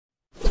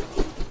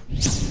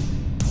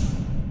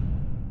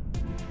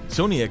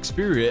Sony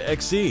Xperia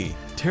XZ,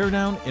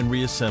 Teardown and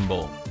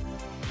Reassemble.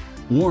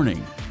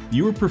 Warning: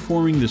 you are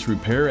performing this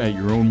repair at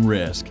your own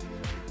risk.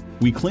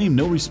 We claim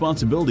no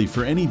responsibility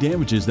for any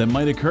damages that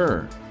might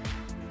occur.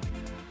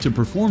 To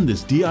perform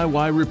this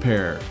DIY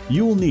repair,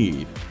 you will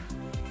need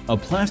a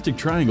plastic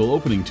triangle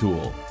opening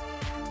tool,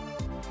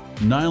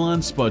 nylon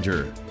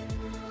spudger,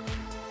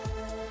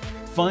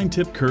 fine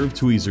tip curved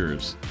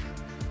tweezers,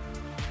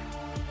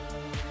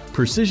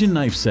 precision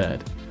knife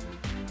set,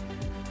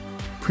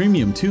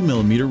 premium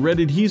 2mm red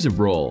adhesive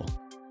roll,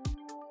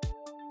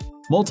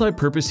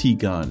 multi-purpose heat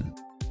gun,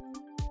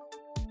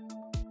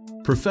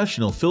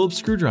 professional Phillips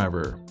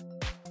screwdriver.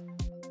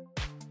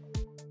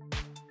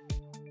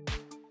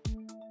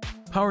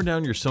 Power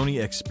down your Sony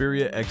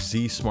Xperia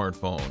XZ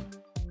smartphone.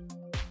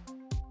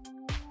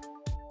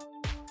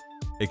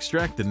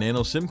 Extract the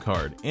Nano SIM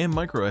card and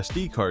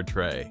microSD card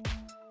tray.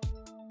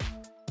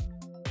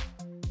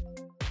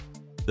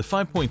 The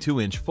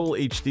 5.2-inch Full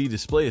HD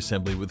display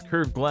assembly with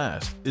curved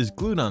glass is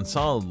glued on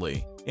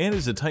solidly and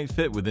is a tight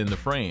fit within the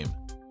frame.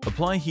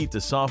 Apply heat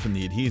to soften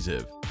the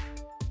adhesive.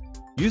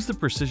 Use the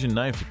precision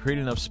knife to create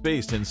enough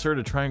space to insert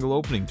a triangle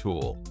opening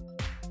tool.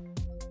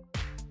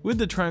 With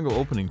the triangle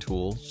opening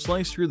tool,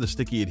 slice through the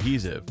sticky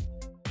adhesive.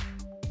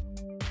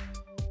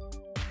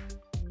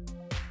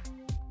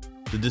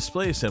 The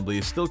display assembly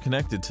is still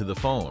connected to the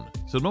phone,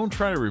 so don't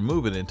try to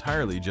remove it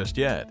entirely just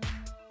yet.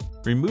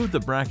 Remove the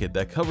bracket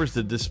that covers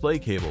the display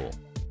cable.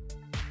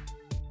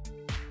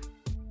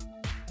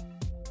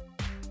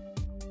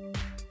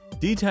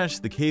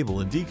 Detach the cable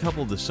and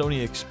decouple the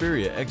Sony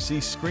Xperia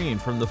XZ screen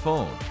from the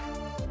phone.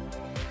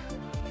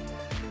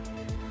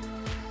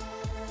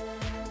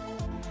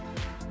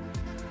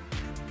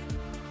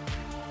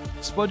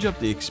 Spudge up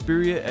the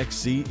Xperia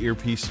XZ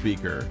earpiece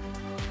speaker.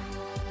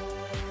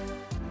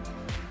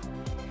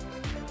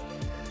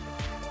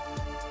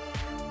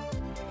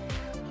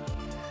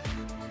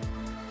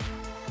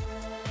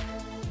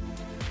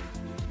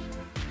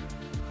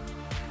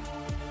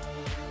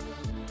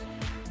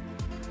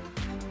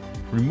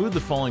 Remove the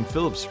falling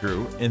Phillips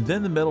screw and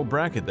then the metal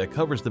bracket that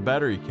covers the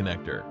battery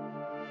connector.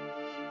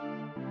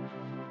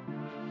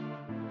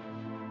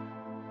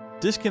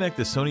 Disconnect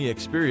the Sony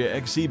Xperia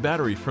XZ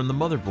battery from the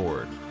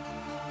motherboard.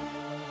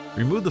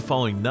 Remove the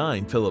following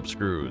 9 Phillips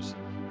screws.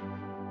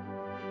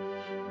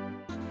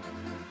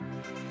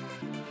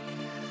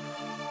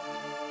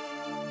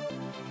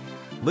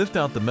 Lift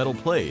out the metal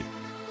plate.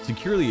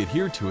 Securely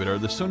adhered to it are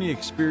the Sony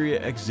Xperia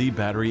XZ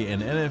battery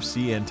and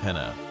NFC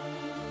antenna.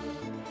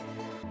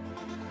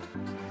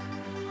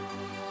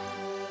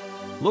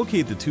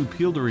 Locate the 2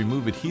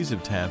 peel-to-remove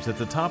adhesive tabs at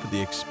the top of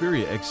the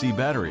Xperia XZ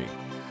battery.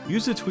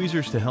 Use the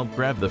tweezers to help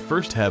grab the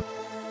first tab.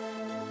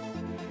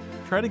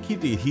 Try to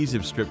keep the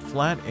adhesive strip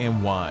flat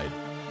and wide.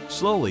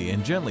 Slowly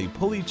and gently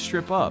pull each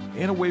strip up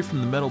and away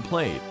from the metal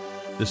plate.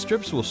 The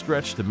strips will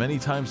stretch to many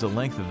times the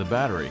length of the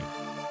battery.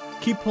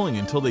 Keep pulling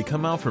until they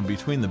come out from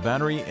between the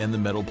battery and the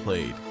metal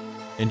plate.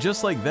 And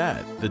just like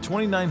that, the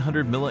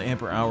 2900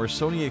 mAh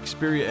Sony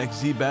Xperia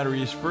XZ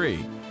battery is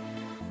free.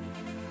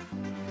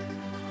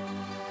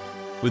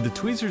 With the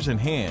tweezers in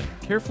hand,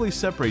 carefully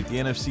separate the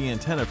NFC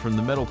antenna from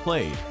the metal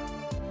plate.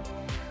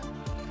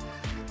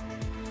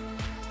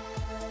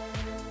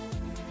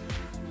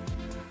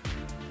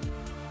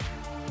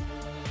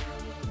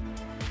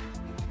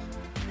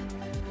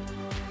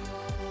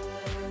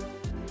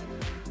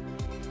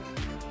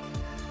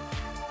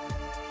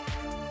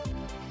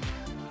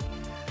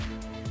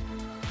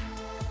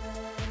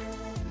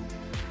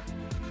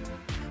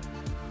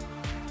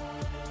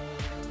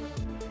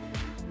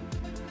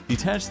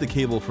 Detach the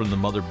cable from the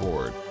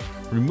motherboard.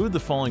 Remove the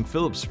falling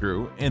Phillips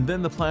screw and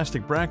then the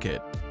plastic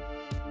bracket.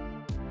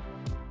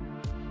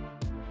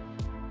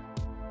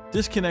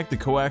 Disconnect the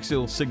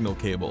coaxial signal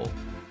cable.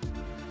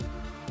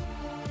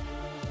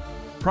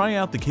 Pry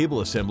out the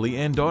cable assembly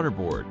and daughter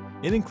board.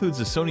 It includes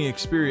the Sony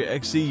Xperia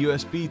XZ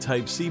USB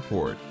Type-C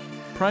port,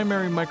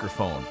 primary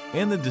microphone,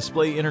 and the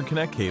display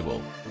interconnect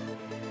cable.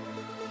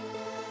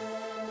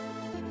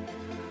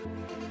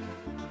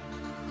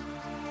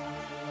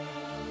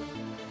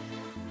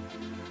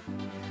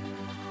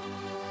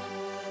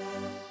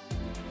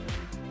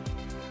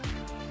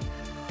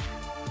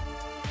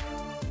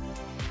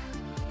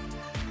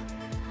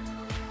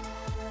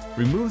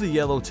 Remove the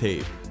yellow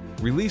tape,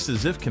 release the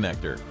ZIF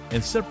connector,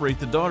 and separate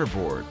the daughter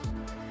board.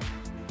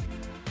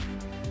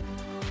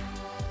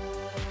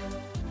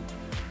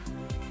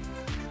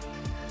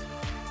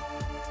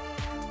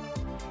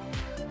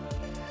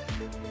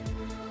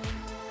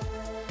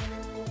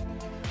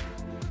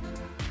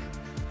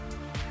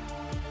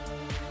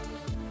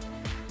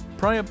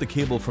 Pry up the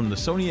cable from the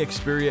Sony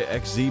Xperia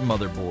XZ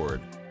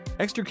motherboard.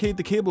 Extricate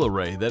the cable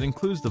array that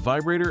includes the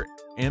vibrator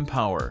and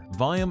power,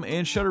 volume,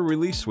 and shutter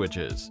release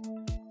switches.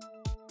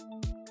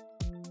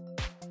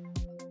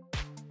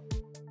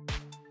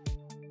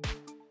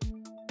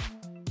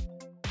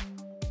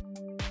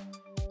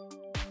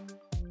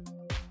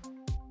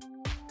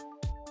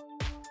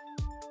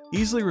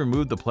 Easily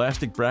remove the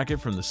plastic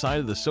bracket from the side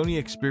of the Sony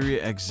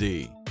Xperia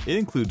XZ. It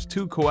includes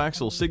two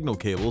coaxial signal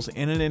cables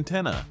and an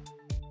antenna.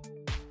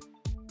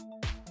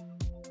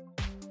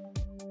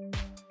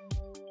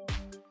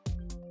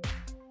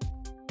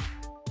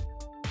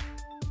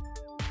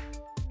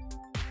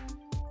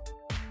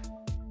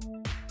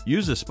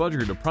 Use a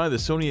spudger to pry the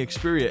Sony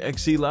Xperia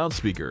XZ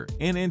loudspeaker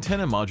and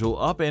antenna module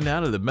up and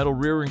out of the metal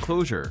rear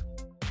enclosure.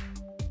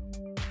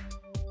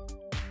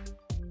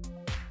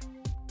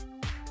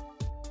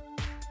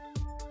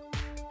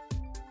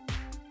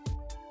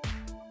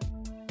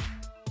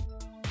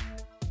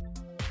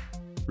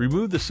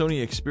 Remove the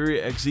Sony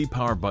Xperia XZ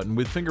power button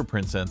with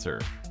fingerprint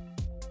sensor.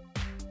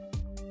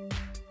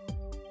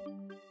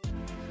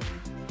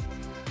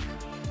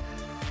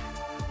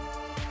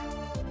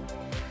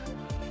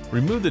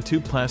 Remove the two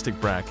plastic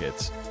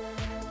brackets.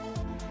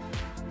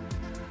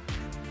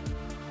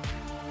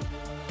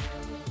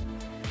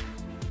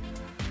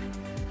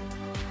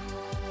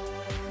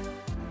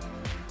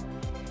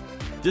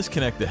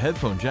 Disconnect the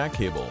headphone jack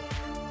cable.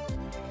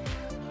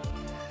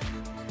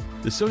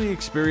 The Sony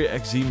Xperia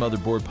XZ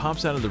motherboard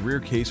pops out of the rear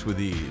case with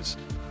ease.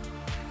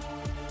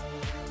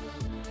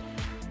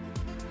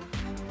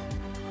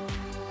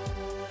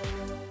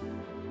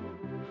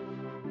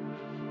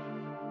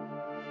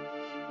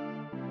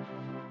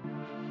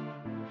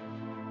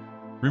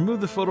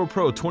 Remove the Photo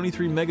Pro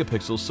 23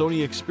 megapixel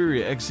Sony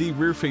Xperia XZ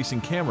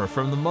rear-facing camera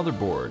from the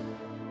motherboard.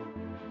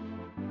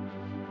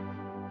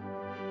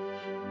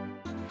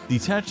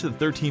 Detach the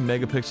 13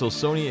 megapixel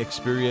Sony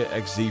Xperia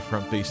XZ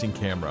front-facing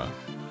camera.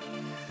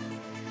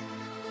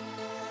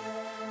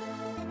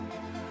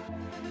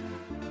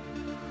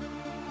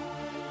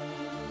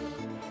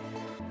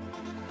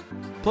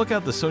 Plug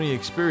out the Sony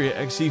Xperia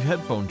XZ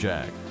headphone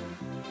jack.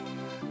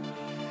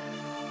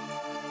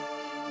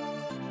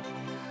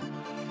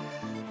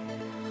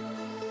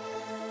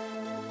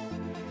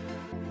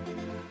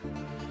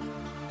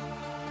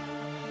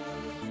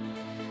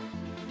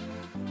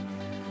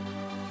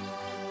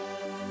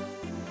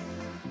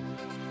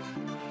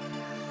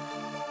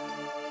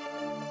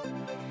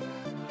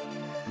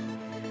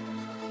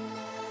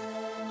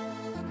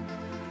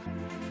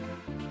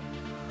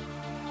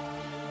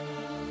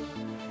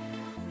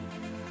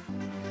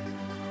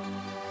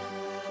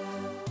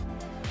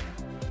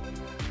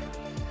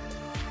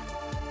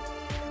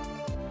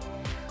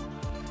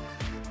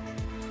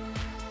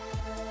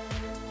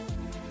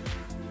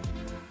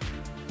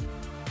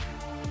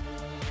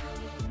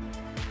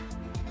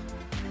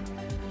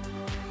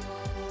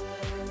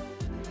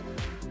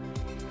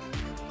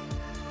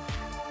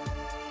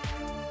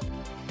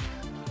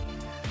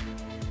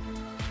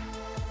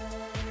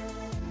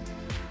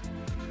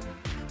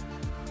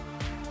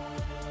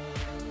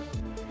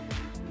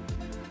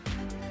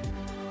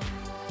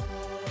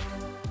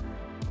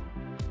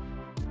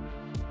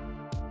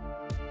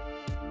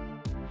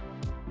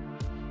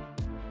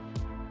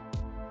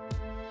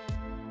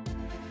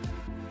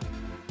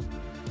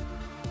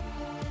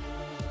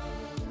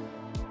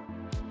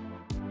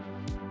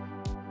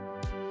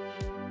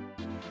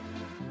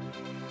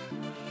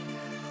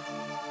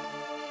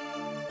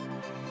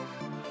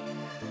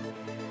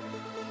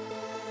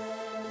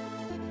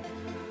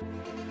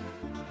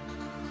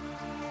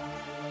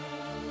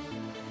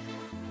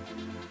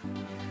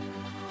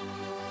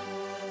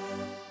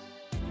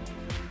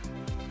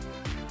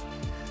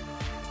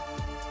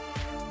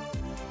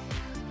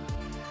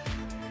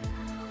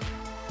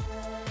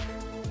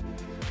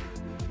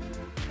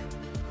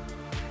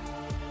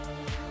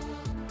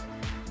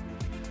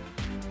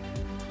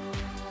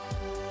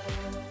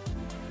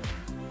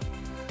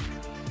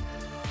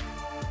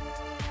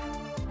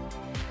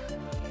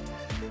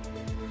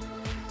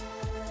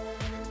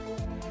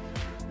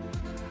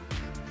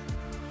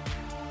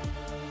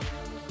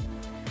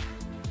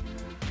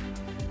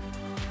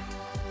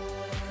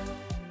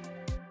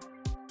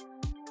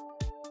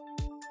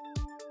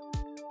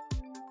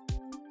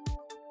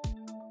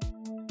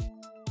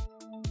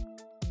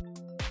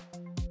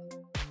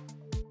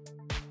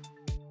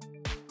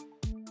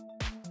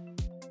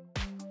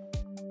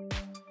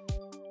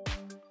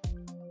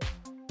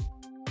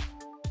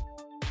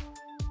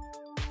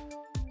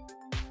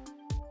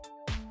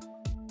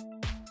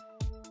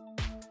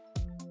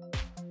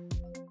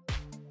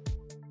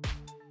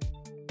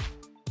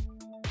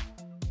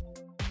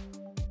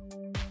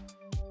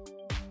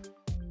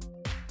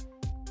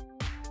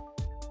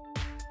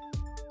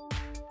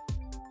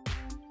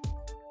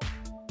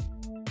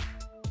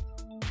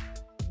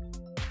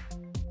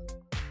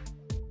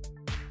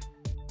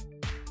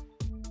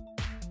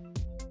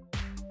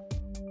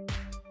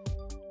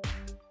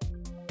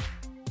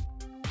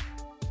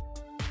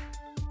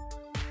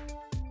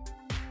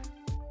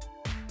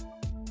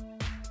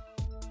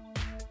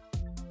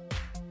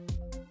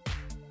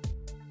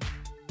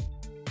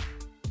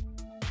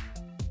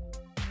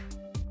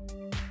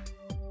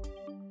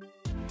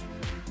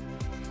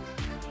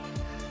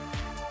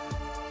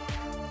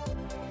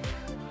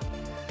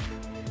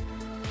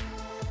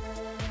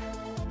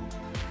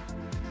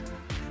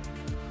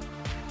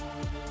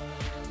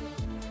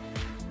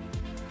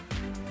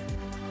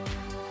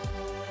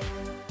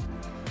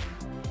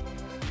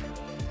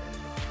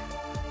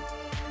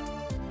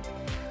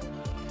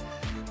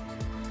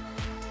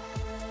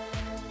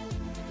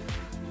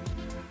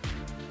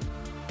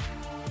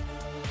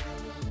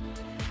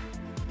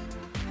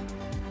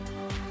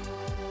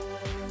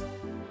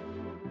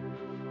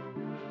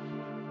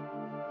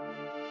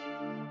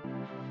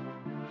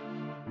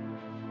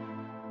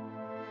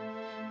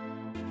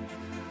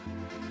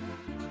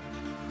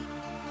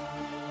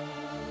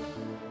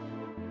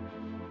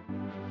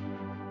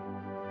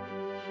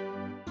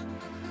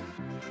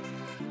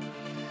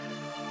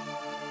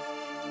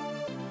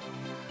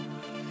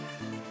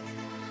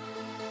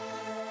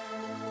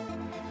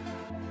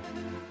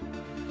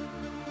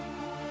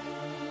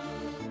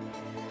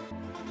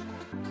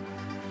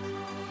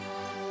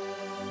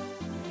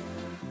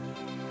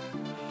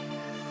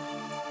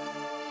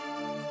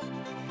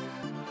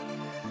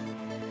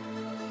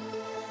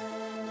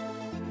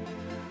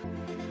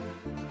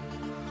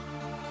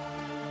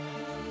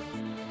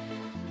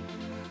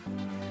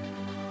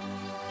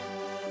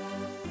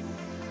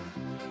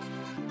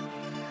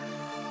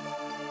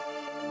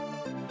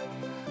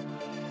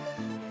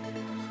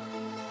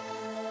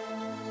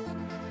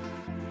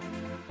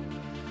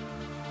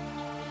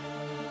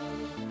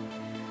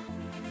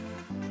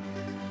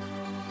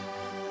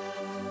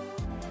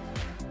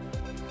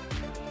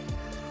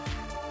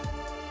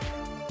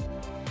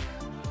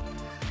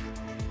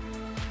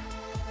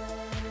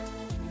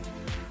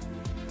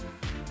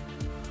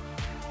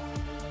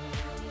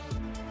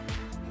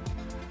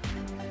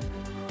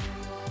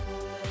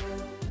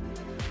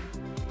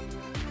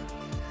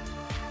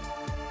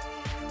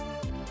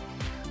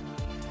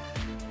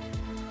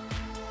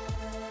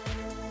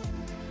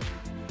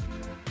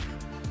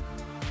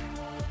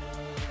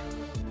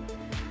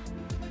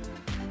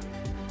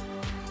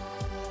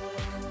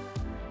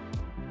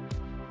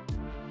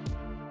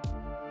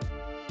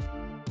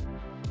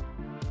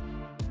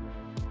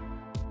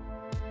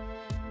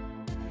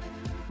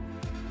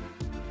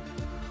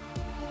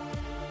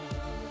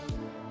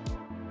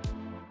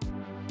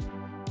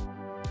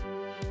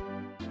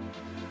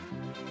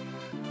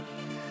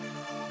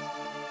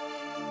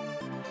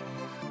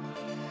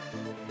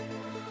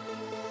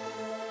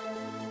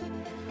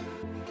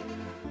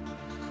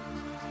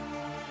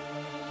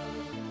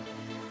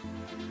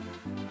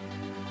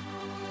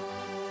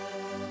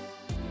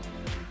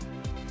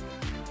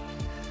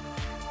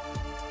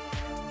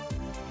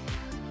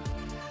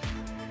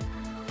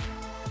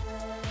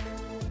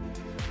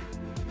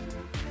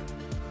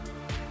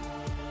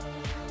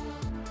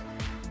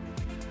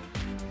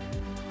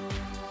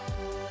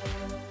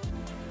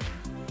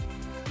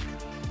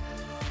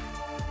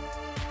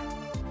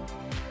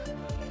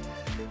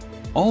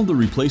 All the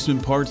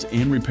replacement parts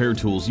and repair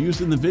tools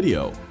used in the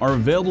video are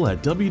available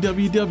at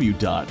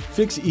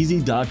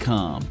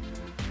www.Fixez.com.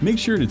 Make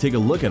sure to take a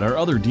look at our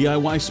other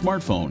DIY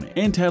smartphone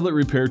and tablet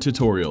repair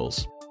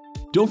tutorials.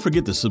 Don't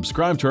forget to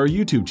subscribe to our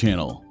YouTube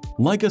channel,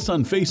 like us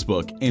on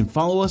Facebook, and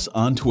follow us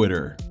on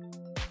Twitter.